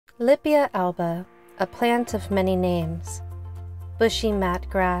Lippia alba, a plant of many names. Bushy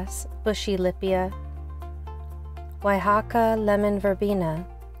Matgrass, Bushy Lippia. Oaxaca lemon verbena,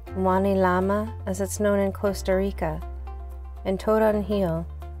 Juanilama as it's known in Costa Rica, and Toronjil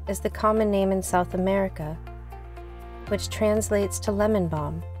is the common name in South America, which translates to lemon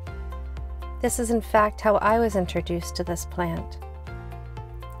balm. This is in fact how I was introduced to this plant.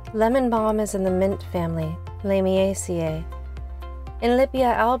 Lemon balm is in the mint family, Lamiaceae, and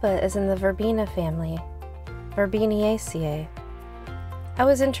Lippia alba is in the verbena family, Verbenaceae. I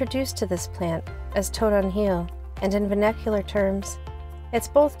was introduced to this plant as Toronjil, and in vernacular terms, it's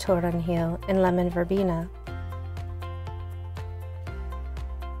both Toronjil and lemon verbena.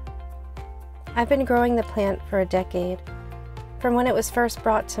 I've been growing the plant for a decade, from when it was first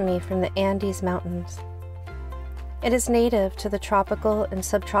brought to me from the Andes Mountains. It is native to the tropical and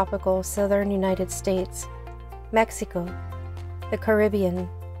subtropical southern United States, Mexico, the Caribbean,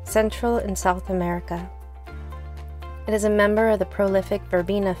 Central and South America. It is a member of the prolific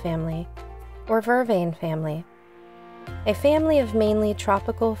verbena family, or vervain family, a family of mainly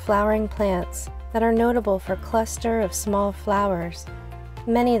tropical flowering plants that are notable for a cluster of small flowers,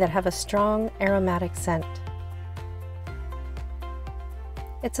 many that have a strong aromatic scent.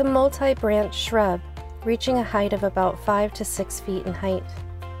 It's a multi-branch shrub, reaching a height of about 5 to 6 feet in height.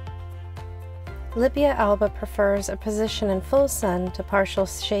 Lippia alba prefers a position in full sun to partial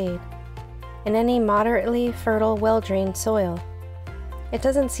shade, in any moderately fertile, well-drained soil. It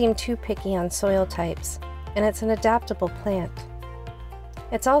doesn't seem too picky on soil types, and it's an adaptable plant.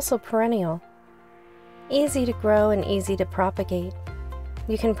 It's also perennial, easy to grow and easy to propagate.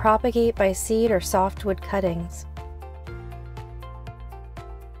 You can propagate by seed or softwood cuttings.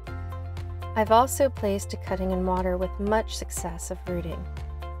 I've also placed a cutting in water with much success of rooting.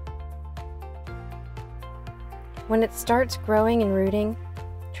 When it starts growing and rooting,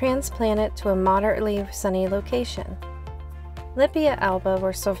 transplant it to a moderately sunny location. Lippia alba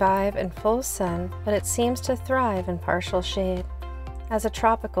will survive in full sun, but it seems to thrive in partial shade. As a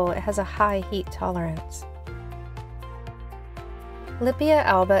tropical, it has a high heat tolerance. Lippia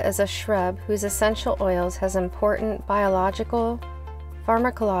alba is a shrub whose essential oils has important biological,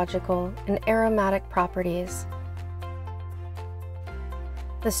 pharmacological, and aromatic properties.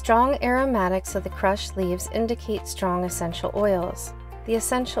 The strong aromatics of the crushed leaves indicate strong essential oils. The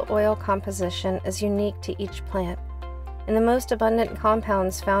essential oil composition is unique to each plant, and the most abundant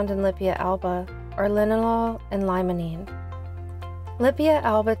compounds found in Lippia alba are linalool and limonene. Lippia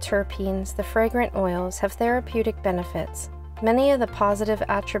alba terpenes, the fragrant oils, have therapeutic benefits. Many of the positive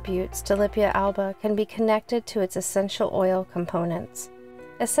attributes to Lippia alba can be connected to its essential oil components.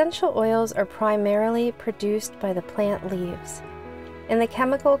 Essential oils are primarily produced by the plant leaves, and the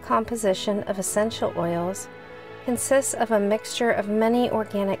chemical composition of essential oils consists of a mixture of many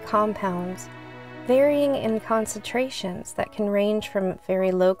organic compounds, varying in concentrations that can range from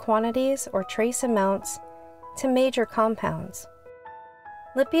very low quantities or trace amounts to major compounds.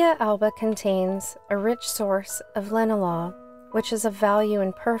 Lippia alba contains a rich source of linalool, which is of value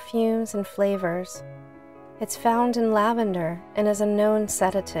in perfumes and flavors. It's found in lavender and is a known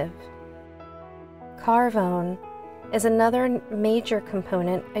sedative. Carvone is another major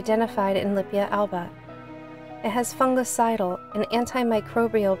component identified in Lippia alba. It has fungicidal and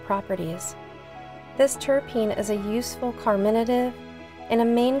antimicrobial properties. This terpene is a useful carminative and a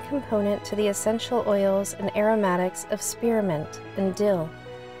main component to the essential oils and aromatics of spearmint and dill.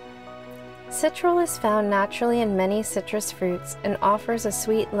 Citral is found naturally in many citrus fruits and offers a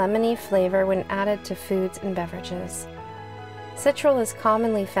sweet lemony flavor when added to foods and beverages. Citral is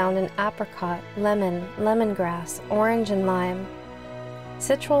commonly found in apricot, lemon, lemongrass, orange, and lime.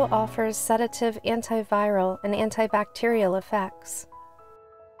 Citral offers sedative, antiviral, and antibacterial effects.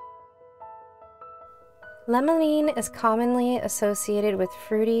 Limonene is commonly associated with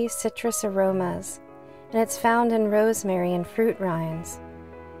fruity citrus aromas, and it's found in rosemary and fruit rinds.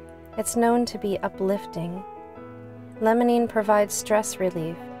 It's known to be uplifting. Limonene provides stress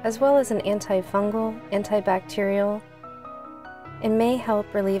relief, as well as an antifungal, antibacterial, and may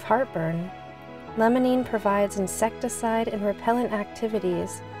help relieve heartburn. Limonene provides insecticide and repellent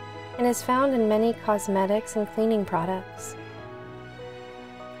activities and is found in many cosmetics and cleaning products.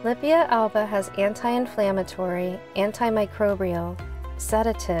 Lippia alba has anti-inflammatory, antimicrobial,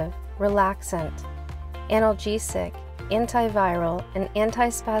 sedative, relaxant, analgesic, antiviral, and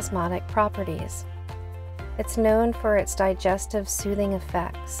antispasmodic properties. It's known for its digestive soothing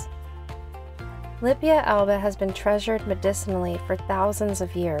effects. Lippia alba has been treasured medicinally for thousands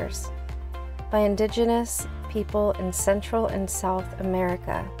of years by indigenous people in Central and South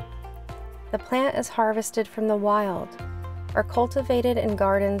America. The plant is harvested from the wild, are cultivated in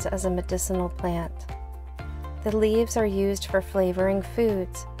gardens as a medicinal plant. The leaves are used for flavoring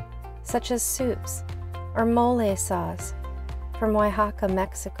foods, such as soups or mole sauce from Oaxaca,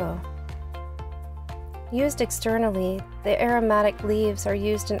 Mexico. Used externally, the aromatic leaves are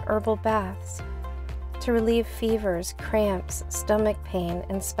used in herbal baths to relieve fevers, cramps, stomach pain,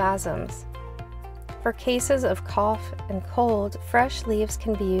 and spasms. For cases of cough and cold, fresh leaves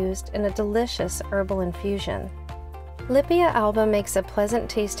can be used in a delicious herbal infusion. Lippia Alba makes a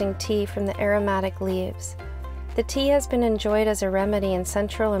pleasant-tasting tea from the aromatic leaves. The tea has been enjoyed as a remedy in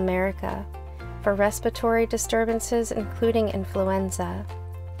Central America for respiratory disturbances, including influenza.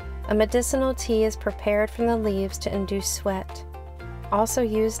 A medicinal tea is prepared from the leaves to induce sweat, also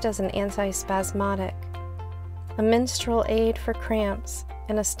used as an antispasmodic, a menstrual aid for cramps,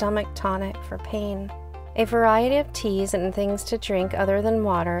 and a stomach tonic for pain. A variety of teas and things to drink other than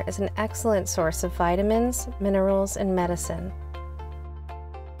water is an excellent source of vitamins, minerals, and medicine.